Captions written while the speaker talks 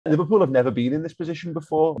Liverpool have never been in this position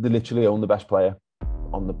before. They literally own the best player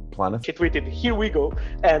on the planet. He tweeted, "Here we go,"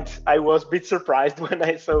 and I was a bit surprised when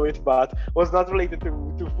I saw it, but was not related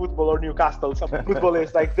to football or Newcastle. Some football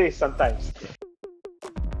is like this sometimes.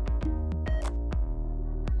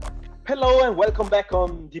 Hello and welcome back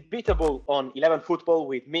on Debatable on 11 Football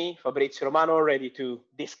with me, Fabrizio Romano, ready to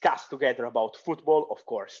discuss together about football, of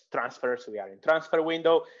course, transfers. We are in transfer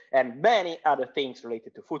window and many other things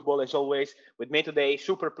related to football as always. With me today,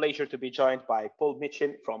 super pleasure to be joined by Paul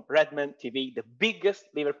Machin from Redman TV, the biggest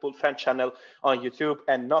Liverpool fan channel on YouTube.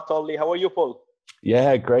 And not only, how are you, Paul?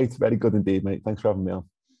 Yeah, great. Very good indeed, mate. Thanks for having me on.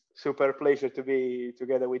 Super pleasure to be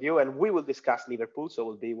together with you, and we will discuss Liverpool. So it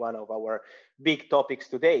will be one of our big topics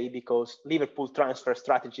today because Liverpool transfer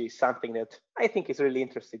strategy is something that I think is really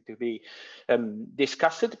interesting to be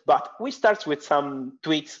discussed. But we start with some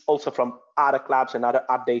tweets also from other clubs and other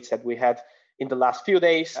updates that we had in the last few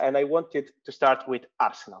days. And I wanted to start with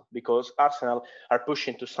Arsenal because Arsenal are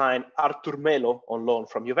pushing to sign Artur Melo on loan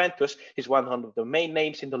from Juventus. He's one of the main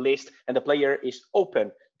names in the list, and the player is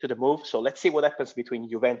open to the move. So let's see what happens between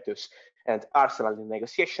Juventus and Arsenal in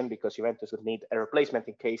negotiation, because Juventus would need a replacement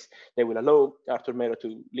in case they will allow Artur Melo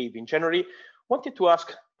to leave in January. Wanted to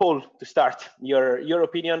ask Paul to start your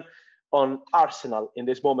opinion on Arsenal in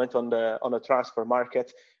this moment on the transfer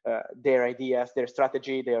market, their ideas, their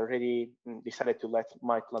strategy. They already decided to let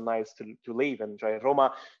Maitland-Niles to leave and join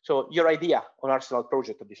Roma. So your idea on Arsenal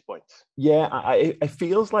project at this point? Yeah, it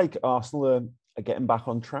feels like Arsenal are getting back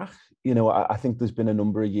on track. You know, I think there's been a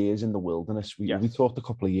number of years in the wilderness. We talked a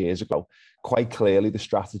couple of years ago. Quite clearly, the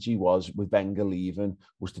strategy was, with Wenger leaving,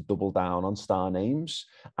 was to double down on star names.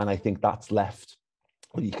 And I think that's left.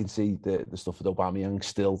 Well, you can see the stuff with Aubameyang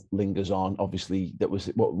still lingers on. Obviously, that was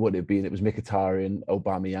what would it have been? It was Mkhitaryan,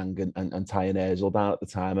 Aubameyang, and Tyne Ozil down at the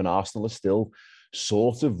time, and Arsenal are still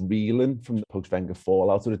sort of reeling from the post-Wenger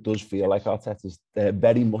fallout. And it does feel like Arteta's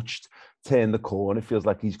very much turned the corner. It feels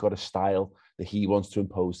like he's got a style that he wants to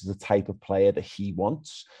impose, as a type of player that he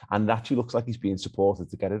wants, and it actually looks like he's being supported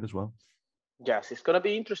to get it as well. Yes, it's going to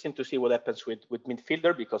be interesting to see what happens with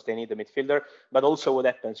midfielder, because they need a midfielder, but also what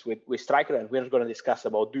happens with striker. And we're going to discuss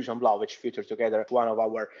about Dušan Vlahović future together, one of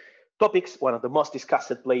our topics, one of the most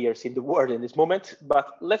discussed players in the world in this moment.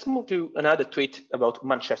 But let's move to another tweet about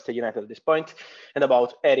Manchester United at this point and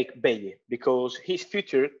about Eric Bailly, because his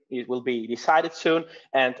future will be decided soon.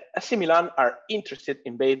 And AC Milan are interested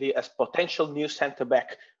in Bailly as potential new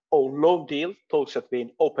centre-back on loan deal. Talks have been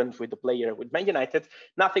opened with the player with Man United.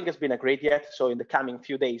 Nothing has been agreed yet. So in the coming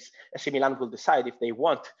few days, AC Milan will decide if they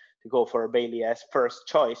want to go for Bailly as first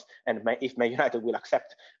choice, and if Man United will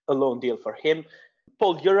accept a loan deal for him.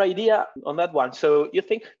 Paul, your idea on that one. So you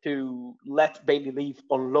think to let Bailly leave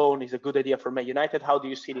on loan is a good idea for Man United? How do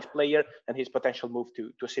you see this player and his potential move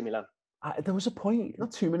to AC Milan? There was a point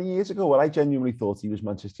not too many years ago where I genuinely thought he was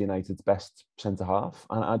Manchester United's best centre-half.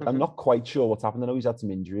 And I'm not quite sure what's happened. I know he's had some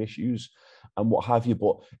injury issues and what have you,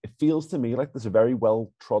 but it feels to me like there's a very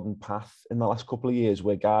well-trodden path in the last couple of years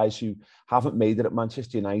where guys who haven't made it at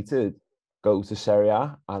Manchester United go to Serie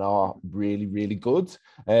A and are really, really good.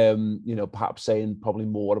 You know, perhaps saying probably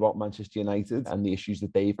more about Manchester United and the issues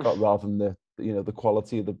that they've got rather than the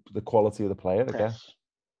quality of the player, I guess.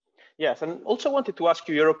 Yes, and also wanted to ask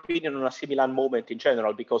you your opinion on AC Milan moment in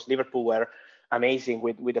general, because Liverpool were amazing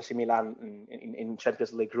with AC Milan in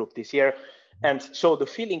Champions League group this year. And so the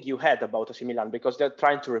feeling you had about AC Milan, because they're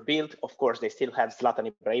trying to rebuild, of course, they still have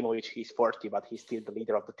Zlatan Ibrahimović, he's 40, but he's still the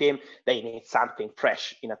leader of the team. They need something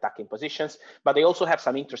fresh in attacking positions, but they also have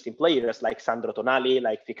some interesting players like Sandro Tonali,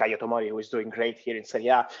 like Fikayo Tomori, who is doing great here in Serie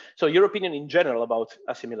A. So your opinion in general about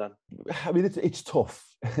AC Milan? I mean, it's tough.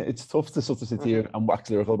 It's tough to sort of sit here and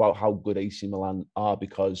wax lyrical about how good AC Milan are,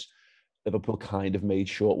 because Liverpool kind of made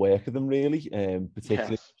short work of them, really,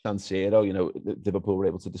 particularly San Siro. You know, Liverpool were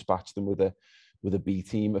able to dispatch them with a B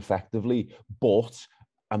team effectively. But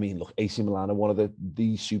I mean, look, AC Milan are one of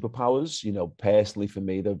the superpowers. You know, personally for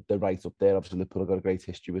me, they're right up there. Obviously, Liverpool have got a great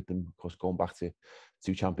history with them, of course, going back to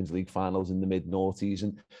 2 Champions League finals in the mid-noughties.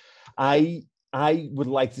 And I would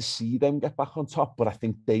like to see them get back on top, but I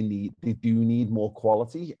think they do need more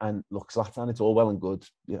quality. And look, Zlatan, it's all well and good.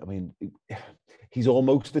 I mean, he's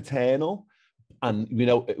almost eternal. And we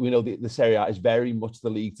know the Serie A is very much the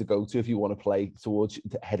league to go to if you want to play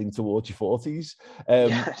heading towards your 40s.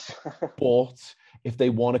 But if they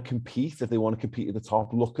want to compete, at the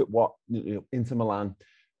top, look at what Inter Milan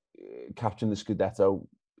capturing the Scudetto.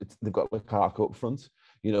 They've got Lukaku up front.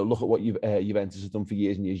 You know, look at what Juventus has done for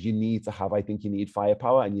years and years. You need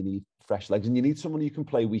firepower, and you need fresh legs, and you need someone you can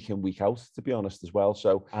play week in, week out, to be honest, as well.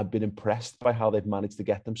 So I've been impressed by how they've managed to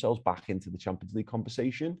get themselves back into the Champions League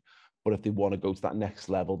conversation. But if they want to go to that next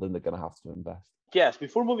level, then they're going to have to invest. Yes,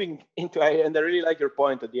 before moving into, and I really like your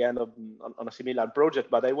point at the end of on a similar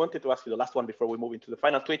project, but I wanted to ask you the last one before we move into the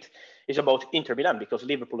final tweet is about Inter Milan, because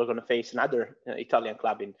Liverpool are going to face another Italian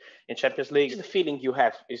club in Champions League. The feeling you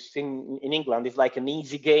have is in England is like an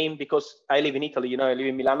easy game, because I live in Italy, I live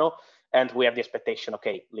in Milano, and we have the expectation,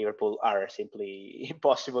 okay, Liverpool are simply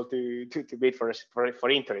impossible to beat for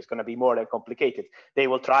Inter. It's going to be more than complicated. They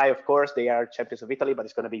will try, of course, they are champions of Italy, but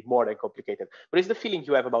it's going to be more than complicated. But it's the feeling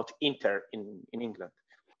you have about Inter in England?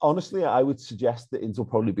 Honestly, I would suggest that Inter will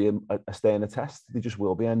probably be a stay in a test. They just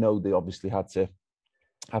will be. I know they obviously had to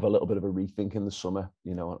have a little bit of a rethink in the summer,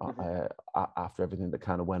 after everything that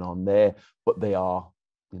kind of went on there, but they are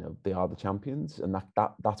the champions, and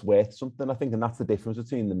that's worth something, I think, and that's the difference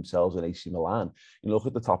between themselves and AC Milan. Look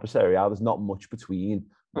at the top of Serie A, there's not much between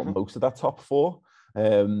most of that top four.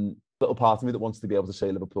 Little part of me that wants to be able to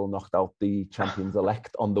say Liverpool knocked out the champions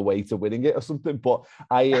elect on the way to winning it or something, but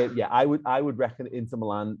I would reckon Inter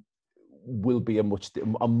Milan will be a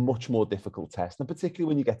much more difficult test, and particularly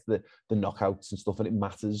when you get to the knockouts and stuff, and it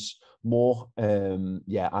matters more.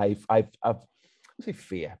 I've I say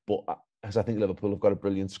fear, but as I think Liverpool have got a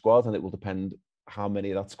brilliant squad, and it will depend how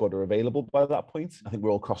many of that squad are available by that point. I think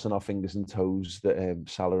we're all crossing our fingers and toes that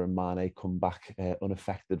Salah and Mane come back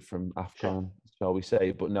unaffected from AFCON, shall we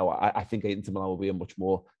say. But no, I think Inter Milan will be a much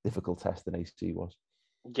more difficult test than AC was.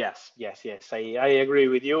 Yes. I agree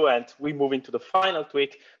with you. And we move into the final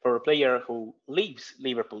tweet for a player who leaves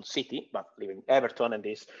Liverpool City, but leaving Everton, and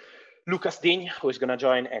is Lucas Digne, who is going to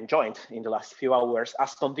joined in the last few hours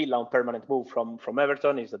Aston Villa on permanent move from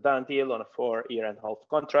Everton. Is a done deal on a 4.5-year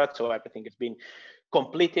contract, so everything has been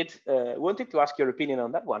completed. Wanted to ask your opinion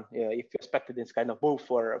on that one. If you expected this kind of move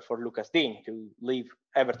for Lucas Digne to leave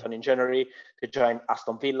Everton in January to join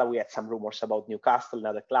Aston Villa. We had some rumors about Newcastle and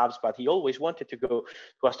other clubs, but he always wanted to go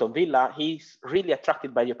to Aston Villa. He's really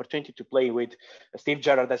attracted by the opportunity to play with Steve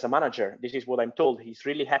Gerrard as a manager. This is what I'm told. He's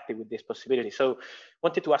really happy with this possibility. So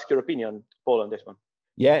wanted to ask your opinion, Paul, on this one.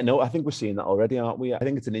 Yeah, no, I think we're seeing that already, aren't we? I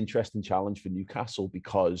think it's an interesting challenge for Newcastle,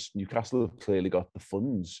 because Newcastle have clearly got the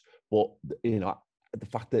funds, but the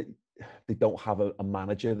fact that they don't have a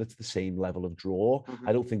manager that's the same level of draw.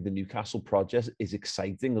 I don't think the Newcastle project is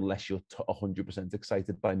exciting unless you're 100%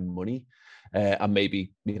 excited by money, and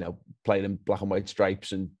maybe playing in black and white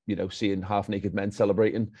stripes and seeing half-naked men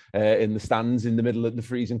celebrating in the stands in the middle of the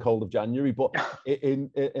freezing cold of January. But in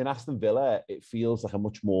Aston Villa, it feels like a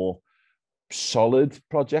much more solid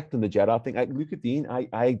project than the Gerrard thing. Lucas Digne,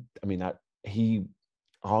 he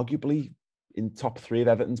arguably in top 3 of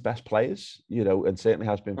Everton's best players, and certainly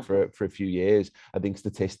has been for a few years. I think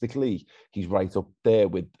statistically, he's right up there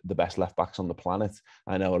with the best left backs on the planet.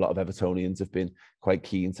 I know a lot of Evertonians have been quite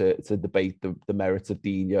keen to debate the merits of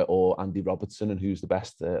Digne or Andy Robertson and who's the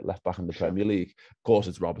best left back in the Premier League. Of course,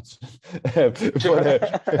 it's Robertson,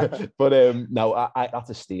 but no, that's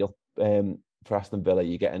a steal. For Aston Villa,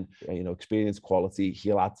 you're getting experience, quality.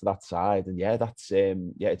 He'll add to that side, and that's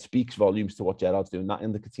it speaks volumes to what Gerrard's doing. That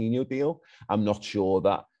in the Coutinho deal, I'm not sure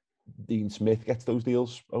that Dean Smith gets those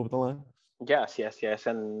deals over the line. Yes,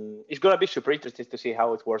 and it's gonna be super interesting to see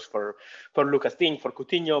how it works for Lucas Digne, for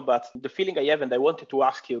Coutinho. But the feeling I have, and I wanted to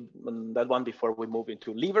ask you on that one before we move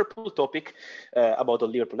into Liverpool topic about the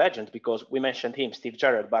Liverpool legend, because we mentioned him, Steve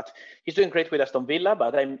Gerrard, but he's doing great with Aston Villa.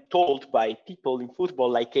 But I'm told by people in football,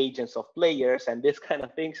 like agents of players and this kind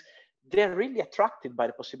of things, they're really attracted by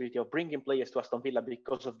the possibility of bringing players to Aston Villa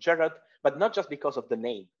because of Gerrard, but not just because of the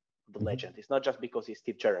name of the legend. It's not just because he's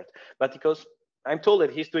Steve Gerrard, but because I'm told that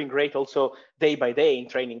he's doing great also day by day in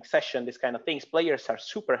training session, this kind of things. Players are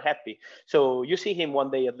super happy. So you see him one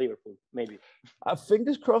day at Liverpool, maybe.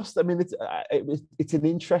 Fingers crossed. I mean, it's an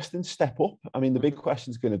interesting step up. I mean, the big question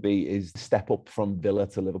is going to be, is the step up from Villa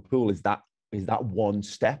to Liverpool, is that one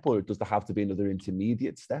step, or does there have to be another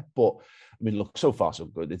intermediate step? But I mean, look, so far so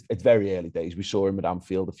good. It's very early days. We saw him at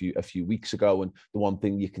Anfield a few weeks ago, and the one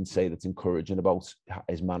thing you can say that's encouraging about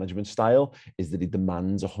his management style is that he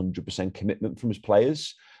demands 100% commitment from his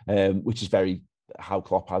players, which is very how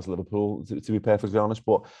Klopp has Liverpool, to be perfectly honest.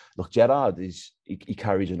 But look, Gerrard he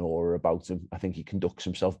carries an aura about him. I think he conducts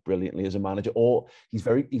himself brilliantly as a manager. Or he's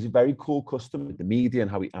a very cool customer with the media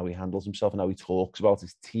and how he handles himself and how he talks about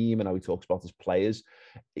his team and how he talks about his players.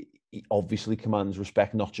 He obviously commands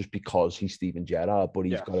respect, not just because he's Steven Gerrard, but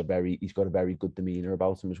he's got a very good demeanor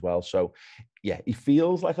about him as well. So yeah, he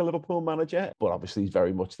feels like a Liverpool manager, but obviously he's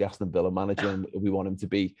very much the Aston Villa manager, and we want him to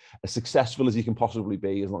be as successful as he can possibly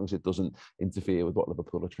be, as long as it doesn't interfere with what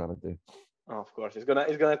Liverpool are trying to do. Of course, it's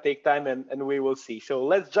gonna take time, and we will see. So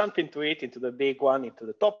let's jump into it, into the big one, into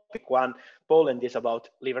the topic one, Paul, and this about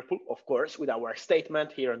Liverpool, of course, with our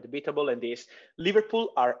statement here on Debatable, and this: Liverpool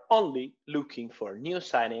are only looking for new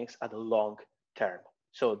signings at the long term.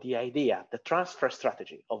 So the idea, the transfer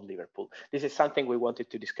strategy of Liverpool, this is something we wanted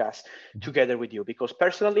to discuss together with you, because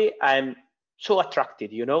personally, I'm so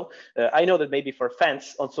attracted, I know that maybe for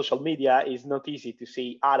fans on social media it's not easy to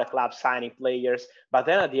see other clubs signing players, but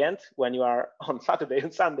then at the end, when you are on Saturday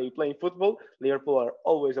and Sunday playing football, Liverpool are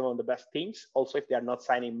always among the best teams. Also, if they are not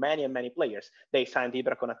signing many and many players, they signed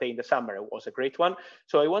Ibra Konate in the summer. It was a great one.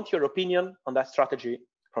 So I want your opinion on that strategy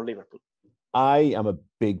from Liverpool. I am a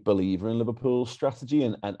big believer in Liverpool's strategy,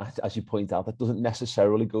 and as you point out, that doesn't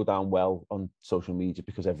necessarily go down well on social media,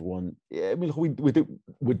 because everyone, I mean, we do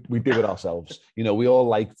it ourselves. We all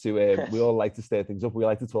like to stir things up. We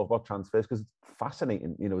like to talk about transfers because it's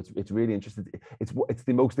fascinating. It's really interesting. It's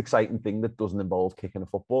the most exciting thing that doesn't involve kicking a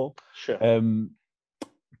football. Sure.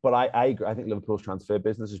 But I agree. I think Liverpool's transfer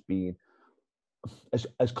business has been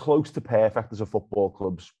as close to perfect as a football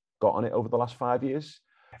club's got on it over the last 5 years.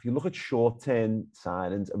 If you look at short-term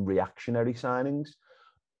signings and reactionary signings,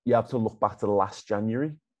 you have to look back to last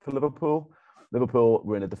January for Liverpool. Liverpool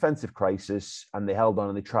were in a defensive crisis, and they held on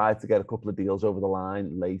and they tried to get a couple of deals over the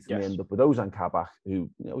line late, and they ended up with Ozan Kabak, who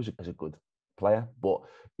is a good player, but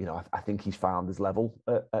I think he's found his level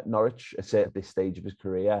at Norwich at this stage of his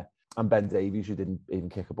career. And Ben Davies, who didn't even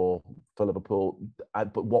kick a ball for Liverpool.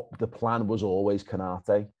 But what the plan was always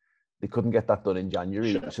Konate. They couldn't get that done in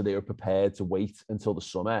January, so they were prepared to wait until the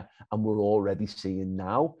summer. And we're already seeing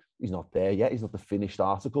now, he's not there yet. He's not the finished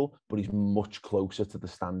article, but he's much closer to the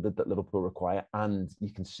standard that Liverpool require. And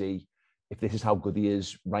you can see, if this is how good he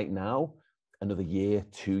is right now, another year,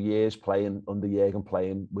 2 years playing under Jurgen,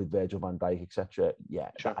 playing with Virgil van Dijk, etc.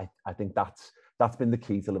 I think that's been the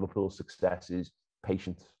key to Liverpool's success, is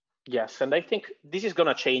patience. Yes, and I think this is going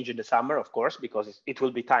to change in the summer, of course, because it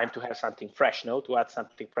will be time to have something fresh, to add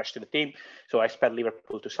something fresh to the team. So I expect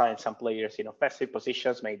Liverpool to sign some players in offensive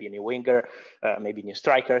positions, maybe a new winger, maybe a new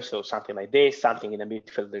striker, so something like this. Something in the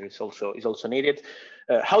midfield is also needed.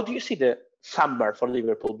 How do you see the summer for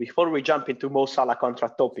Liverpool? Before we jump into Mo Salah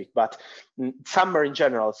contract topic, but summer in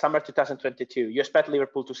general, summer 2022, you expect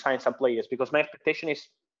Liverpool to sign some players? Because my expectation is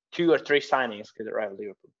 2 or 3 signings could arrive at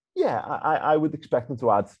Liverpool. Yeah, I would expect them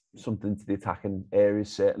to add something to the attacking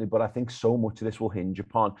areas, certainly. But I think so much of this will hinge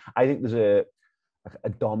upon, I think there's a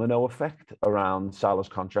domino effect around Salah's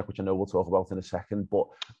contract, which I know we'll talk about in a second. But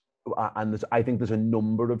I think there's a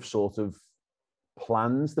number of sort of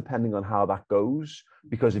plans depending on how that goes.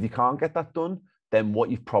 Because if you can't get that done, then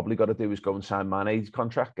what you've probably got to do is go and sign Mane's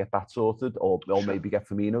contract, get that sorted, or maybe get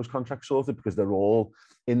Firmino's contract sorted, because they're all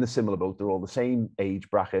in the similar boat. They're all the same age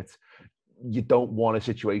bracket. You don't want a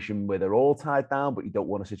situation where they're all tied down, but you don't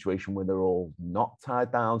want a situation where they're all not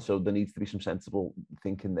tied down. So there needs to be some sensible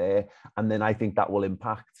thinking there. And then I think that will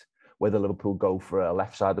impact whether Liverpool go for a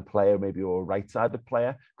left-sided player, maybe, or a right-sided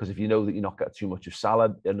player. Because if you know that you're not getting too much of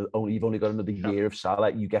Salah, and you've only got another year of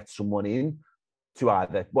Salah, you get someone in to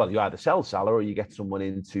you either sell Salah or you get someone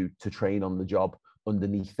in to train on the job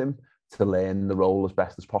underneath him to learn the role as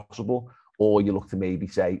best as possible. Or you look to maybe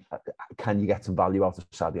say, can you get some value out of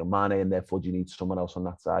Sadio Mane, and therefore do you need someone else on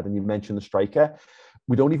that side? And you mentioned the striker.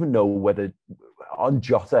 We don't even know whether, on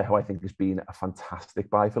Jota, who I think has been a fantastic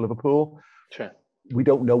buy for Liverpool, we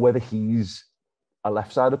don't know whether he's a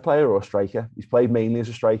left-sided player or a striker. He's played mainly as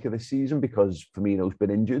a striker this season because Firmino's been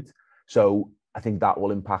injured. So I think that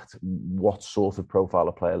will impact what sort of profile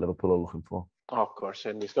of player Liverpool are looking for. Of course,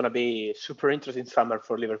 and it's going to be super interesting summer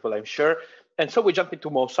for Liverpool, I'm sure. And so we jump into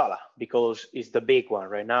Mo Salah, because it's the big one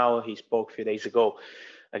right now. He spoke a few days ago,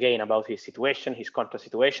 again, about his situation, his contract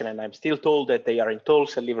situation, and I'm still told that they are in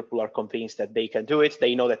talks, and Liverpool are convinced that they can do it.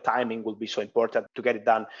 They know that timing will be so important to get it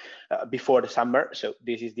done before the summer. So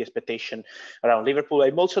this is the expectation around Liverpool.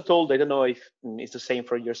 I'm also told, I don't know if it's the same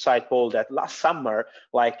for your side, Paul, that last summer,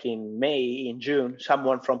 like in May, in June,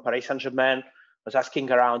 someone from Paris Saint-Germain was asking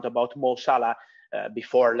around about Mo Salah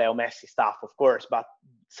before Leo Messi stuff, of course, but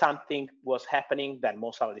something was happening. Then Mo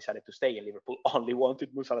Salah decided to stay, and Liverpool only wanted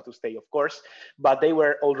Mo Salah to stay, of course, but they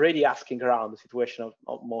were already asking around the situation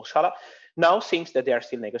of Mo Salah. Now seems that they are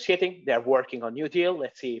still negotiating. They are working on new deal.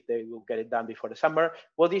 Let's see if they will get it done before the summer.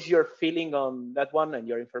 What is your feeling on that one and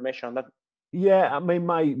your information on that? Yeah, I mean,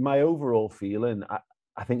 my overall feeling,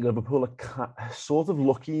 I think Liverpool are sort of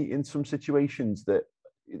lucky in some situations that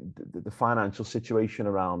the financial situation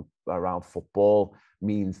around football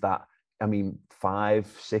means that I mean, 5,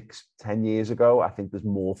 6, 10 years ago, I think there's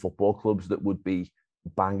more football clubs that would be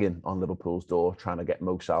banging on Liverpool's door trying to get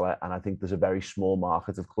Mo Salah. And I think there's a very small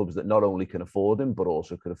market of clubs that not only can afford him, but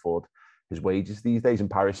also can afford his wages these days. And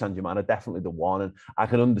Paris Saint-Germain are definitely the one. And I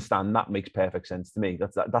can understand that makes perfect sense to me.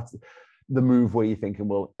 That's the move where you're thinking,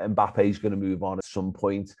 well, Mbappe's going to move on at some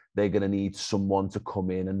point. They're going to need someone to come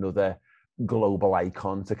in, another global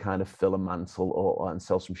icon to kind of fill a mantle and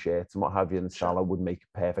sell some shirts and what have you. And Salah would make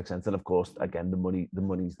perfect sense. And of course, again, the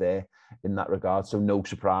money's there in that regard. So no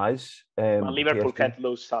surprise. Well, Liverpool can't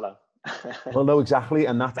lose Salah. Well, no, exactly.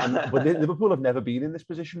 But Liverpool have never been in this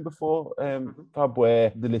position before, Fab,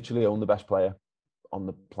 where they literally own the best player on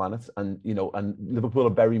the planet. And, and Liverpool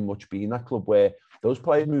have very much been that club where those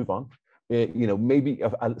players move on. Maybe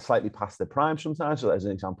slightly past their prime sometimes. So as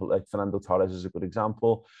an example, like Fernando Torres is a good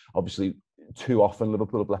example. Obviously, too often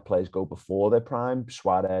Liverpool have let players go before their prime.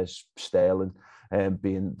 Suarez, Sterling,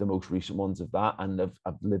 being the most recent ones of that, and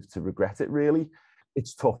I've lived to regret it. Really,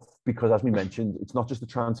 it's tough because, as we mentioned, it's not just the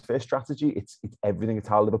transfer strategy; it's everything. It's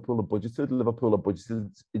how Liverpool are budgeted. Liverpool are budgeted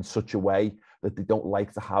in such a way that they don't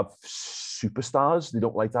like to have superstars. They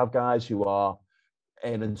don't like to have guys who are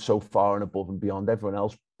earning so far and above and beyond everyone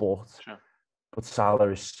else. But Salah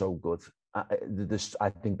is so good. I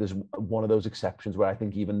think there's one of those exceptions where I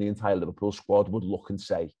think even the entire Liverpool squad would look and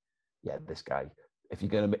say, "Yeah, this guy. If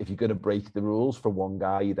you're gonna break the rules for one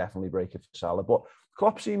guy, you definitely break it for Salah." But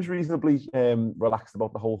Klopp seems reasonably relaxed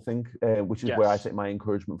about the whole thing, which is where I take my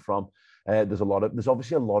encouragement from. There's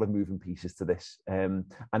obviously a lot of moving pieces to this, and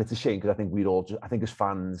it's a shame because I think as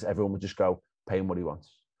fans, everyone would just go, pay him what he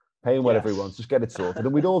wants. Pay him whatever he wants, just get it sorted.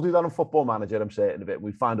 And we'd all do that on Football Manager, I'm certain of it.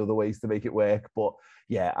 We'd find other ways to make it work. But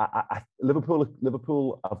yeah,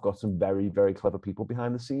 Liverpool have got some very, very clever people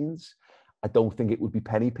behind the scenes. I don't think it would be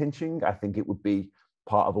penny pinching. I think it would be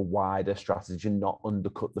part of a wider strategy and not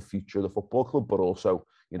undercut the future of the football club, but also,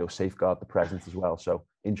 safeguard the present as well. So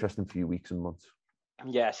interesting few weeks and months.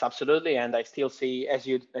 Yes, absolutely. And I still see, as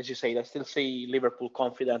you say, I still see Liverpool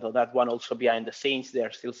confident on that one also behind the scenes.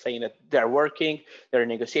 They're still saying that they're working, they're in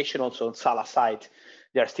negotiation also on Salah's side.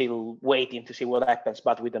 They're still waiting to see what happens,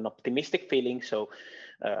 but with an optimistic feeling. So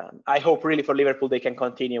I hope really for Liverpool they can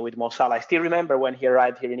continue with Mo Salah. I still remember when he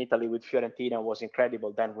arrived here in Italy with Fiorentina, was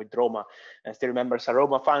incredible. Then with Roma, I still remember some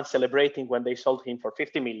Roma fans celebrating when they sold him for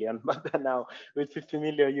 50 million. But then now with 50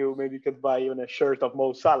 million, you maybe could buy even a shirt of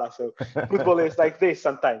Mo Salah. So football is like this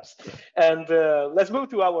sometimes. And let's move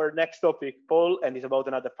to our next topic, Paul, and it's about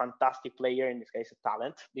another fantastic player, in this case a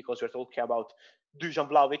talent, because we're talking about Dušan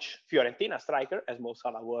Vlahović, Fiorentina striker, as Mo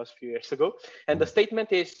Salah was a few years ago. And the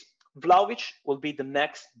statement is, Vlahović will be the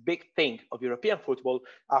next big thing of European football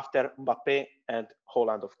after Mbappe and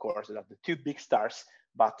Haaland, of course. They are the two big stars.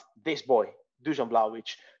 But this boy, Dušan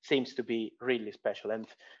Vlahović, seems to be really special. And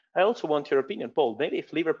I also want your opinion, Paul. Maybe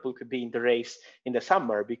if Liverpool could be in the race in the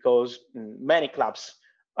summer, because many clubs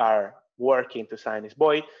are working to sign this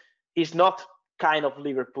boy. It's not kind of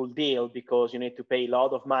Liverpool deal because you need to pay a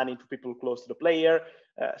lot of money to people close to the player.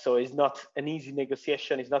 So it's not an easy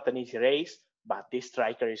negotiation. It's not an easy race. But this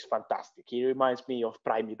striker is fantastic. He reminds me of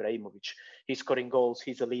Prime Ibrahimovic. He's scoring goals.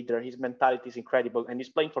 He's a leader. His mentality is incredible. And he's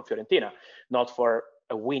playing for Fiorentina, not for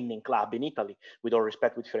a winning club in Italy, with all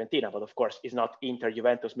respect with Fiorentina. But of course, it's not Inter,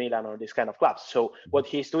 Juventus, Milan, or this kind of clubs. So what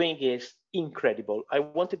he's doing is incredible. I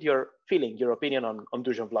wanted your opinion on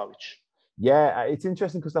Dušan Vlahović. Yeah, it's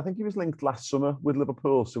interesting because I think he was linked last summer with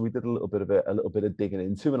Liverpool, so we did a little bit of digging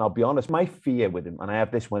into. And I'll be honest, my fear with him, and I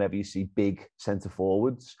have this whenever you see big centre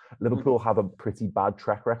forwards, Liverpool have a pretty bad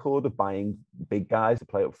track record of buying big guys to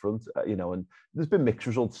play up front, and there's been mixed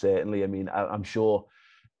results certainly. I mean, I'm sure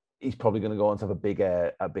he's probably going to go on to have a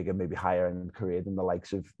bigger, maybe higher end career than the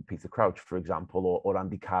likes of Peter Crouch, for example, or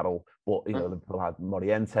Andy Carroll. But Liverpool had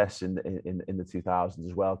Morientes in the 2000s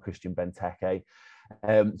as well, Christian Benteke.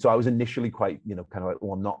 So I was initially quite, kind of like,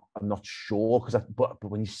 well, I'm not sure but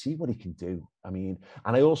when you see what he can do, I mean,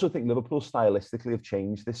 and I also think Liverpool stylistically have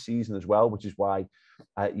changed this season as well, which is why,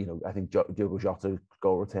 I think Diogo Jota's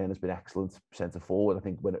goal return has been excellent centre forward. I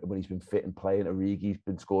think when he's been fit and playing, Origi's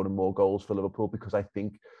been scoring more goals for Liverpool because I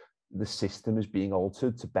think the system is being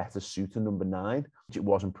altered to better suit a number 9, which it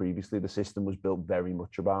wasn't previously. The system was built very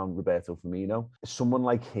much around Roberto Firmino. Someone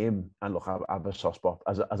like him, and look, I have a soft spot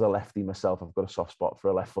as a lefty myself. I've got a soft spot for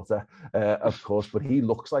a left footer, of course. But he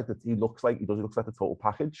looks like the total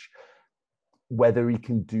package. Whether he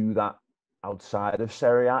can do that outside of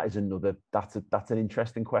Serie A is that's an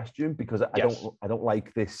interesting question because I don't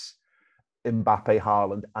like this Mbappe,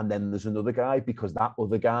 Haaland, and then there's another guy because that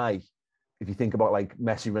other guy. If you think about like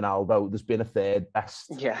Messi, Ronaldo, there's been a third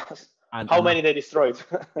best. Yes. And how many they destroyed?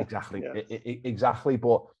 Exactly. Exactly.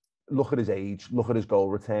 But look at his age, look at his goal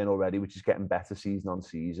return already, which is getting better season on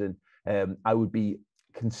season. I would be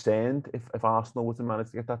concerned if Arsenal were to manage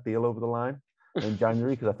to get that deal over the line in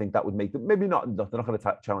January, because I think that would make them, maybe not, they're not going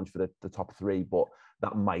to challenge for the top three, but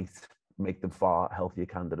that might make them far healthier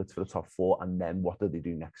candidates for the top four. And then what do they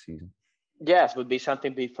do next season? Yes, would be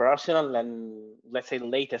something big for Arsenal. And let's say the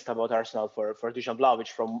latest about Arsenal for Dušan Vlahović,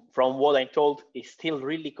 from what I'm told, is still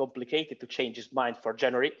really complicated to change his mind for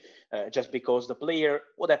January, just because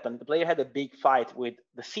what happened? The player had a big fight with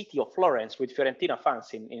the city of Florence, with Fiorentina fans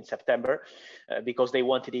in September, because they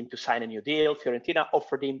wanted him to sign a new deal. Fiorentina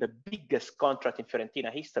offered him the biggest contract in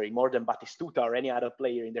Fiorentina history, more than Batistuta or any other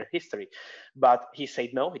player in their history. But he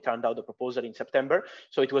said no. He turned down the proposal in September.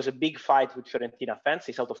 So it was a big fight with Fiorentina fans.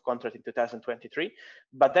 He's out of contract in 2023.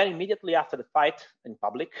 But then immediately after the fight in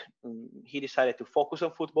public, he decided to focus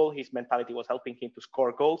on football. His mentality was helping him to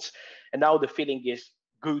score goals. And now the feeling is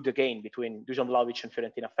good again between Dušan Vlahović and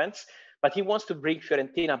Fiorentina fans. But he wants to bring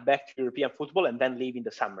Fiorentina back to European football and then leave in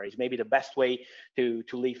the summer. It's maybe the best way to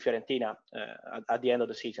leave Fiorentina at the end of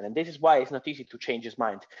the season. And this is why it's not easy to change his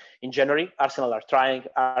mind. In January, Arsenal are trying.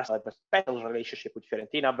 Arsenal have a special relationship with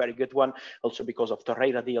Fiorentina, very good one, also because of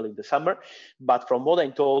Torreira deal in the summer. But from what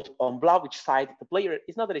I'm told, on Vlahovic's side, the player,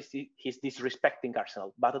 it's not that he's disrespecting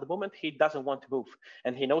Arsenal, but at the moment he doesn't want to move.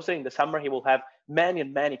 And he knows that in the summer he will have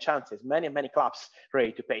many chances, many clubs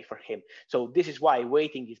ready to pay for him. So this is why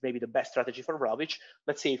waiting is maybe the best strategy for Vlahović.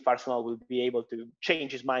 Let's see if Arsenal will be able to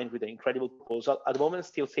change his mind with an incredible proposal. At the moment,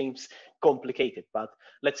 still seems complicated, but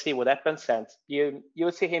let's see what happens. And you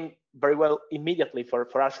will see him very well immediately for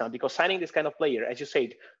Arsenal, because signing this kind of player, as you said,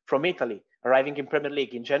 from Italy, arriving in Premier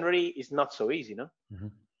League in January is not so easy, no? Mm-hmm.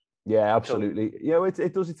 Yeah, absolutely. So,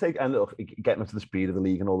 it does take, and look, getting up to the speed of the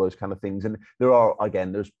league and all those kind of things. And there are,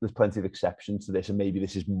 again, there's plenty of exceptions to this, and maybe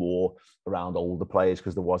this is more around older players,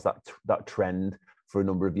 because there was that trend for a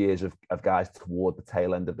number of years of guys toward the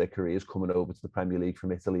tail end of their careers coming over to the Premier League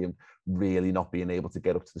from Italy and really not being able to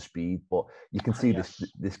get up to the speed. But you can see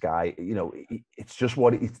this guy, it's just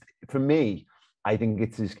what it's, for me, I think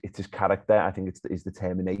it's his character. I think it's his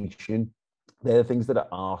determination. They're the things that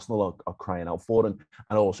Arsenal are crying out for. And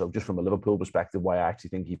also, just from a Liverpool perspective, why I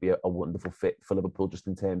actually think he'd be a wonderful fit for Liverpool, just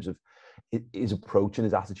in terms of his approach and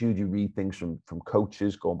his attitude. You read things from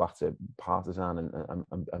coaches going back to Partizan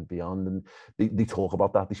and beyond, and they talk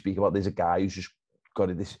about that. They speak about there's a guy who's just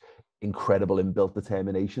got this incredible inbuilt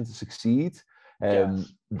determination to succeed.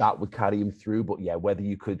 That would carry him through. But yeah, whether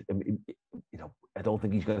you could, I don't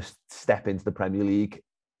think he's going to step into the Premier League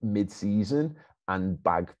mid-season and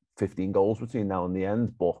bag 15 goals between now and the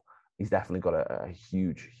end, but he's definitely got a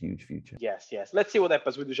huge future. Yes. Let's see what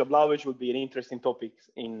happens with Dušan Vlahović. Will be an interesting topic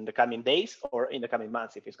in the coming days or in the coming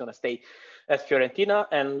months if he's going to stay at Fiorentina.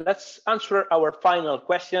 And let's answer our final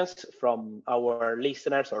questions from our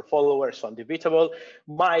listeners or followers on Debatable.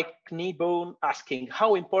 Mike Kneebone asking,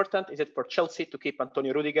 how important is it for Chelsea to keep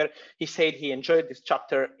Antonio Rudiger? He said he enjoyed this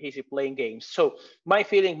chapter. He's playing games. So my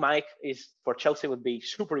feeling, Mike, is for Chelsea would be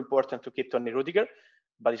super important to keep Tony Rudiger.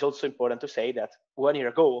 But it's also important to say that 1 year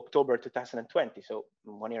ago, October 2020, so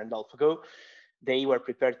 1 year and a half ago, they were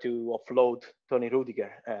prepared to offload Tony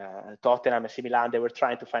Rudiger. Tottenham, AC Milan, they were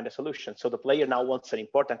trying to find a solution. So the player now wants an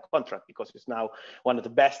important contract because he's now one of the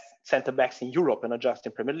best centre-backs in Europe and not just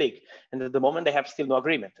in Premier League. And at the moment, they have still no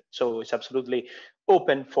agreement. So it's absolutely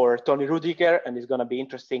open for Tony Rudiger, and it's going to be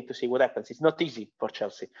interesting to see what happens. It's not easy for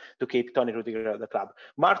Chelsea to keep Tony Rudiger at the club.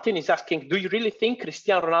 Martin is asking, do you really think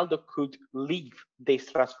Cristiano Ronaldo could leave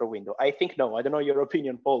this transfer window? I think no. I don't know your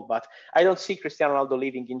opinion, Paul, but I don't see Cristiano Ronaldo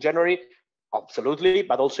leaving in January. Absolutely,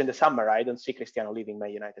 but also in the summer, I don't see Cristiano leaving Man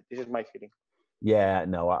United. This is my feeling. Yeah,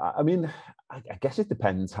 no, I mean, I guess it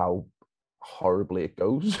depends how horribly it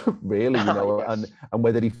goes, really, yes. and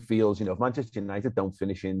whether he feels, if Manchester United don't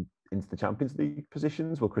finish into the Champions League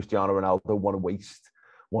positions, will Cristiano Ronaldo want to waste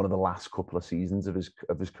one of the last couple of seasons of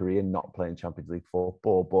his career not playing Champions League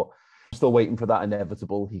football? But I'm still waiting for that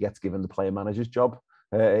inevitable, he gets given the player manager's job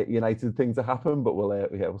United thing to happen, but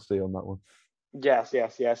we'll see on that one. Yes.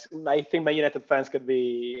 I think my United fans could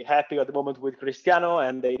be happy at the moment with Cristiano,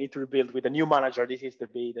 and they need to rebuild with a new manager. This is to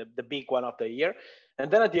be the big one of the year. And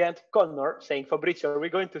then at the end, Connor saying, Fabrizio, are we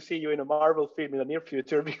going to see you in a Marvel film in the near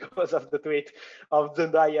future because of the tweet of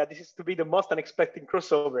Zendaya? This is to be the most unexpected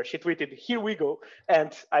crossover. She tweeted, here we go.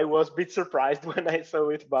 And I was a bit surprised when I saw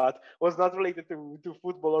it, but was not related to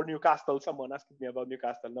football or Newcastle. Someone asked me about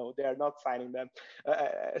Newcastle. No, they are not signing them.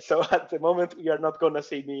 So at the moment, you are not going to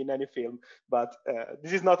see me in any film. But but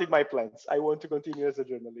this is not in my plans. I want to continue as a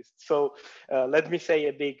journalist. So let me say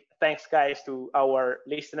a big thanks, guys, to our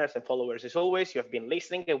listeners and followers. As always, you have been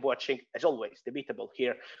listening and watching, as always, Debatable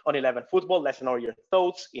here on 11 Football. Let us know your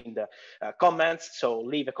thoughts in the comments. So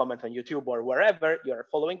leave a comment on YouTube or wherever you're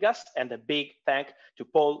following us. And a big thank to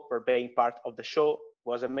Paul for being part of the show. It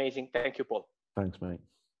was amazing. Thank you, Paul. Thanks, mate.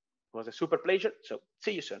 It was a super pleasure. So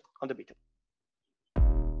see you soon on Debatable.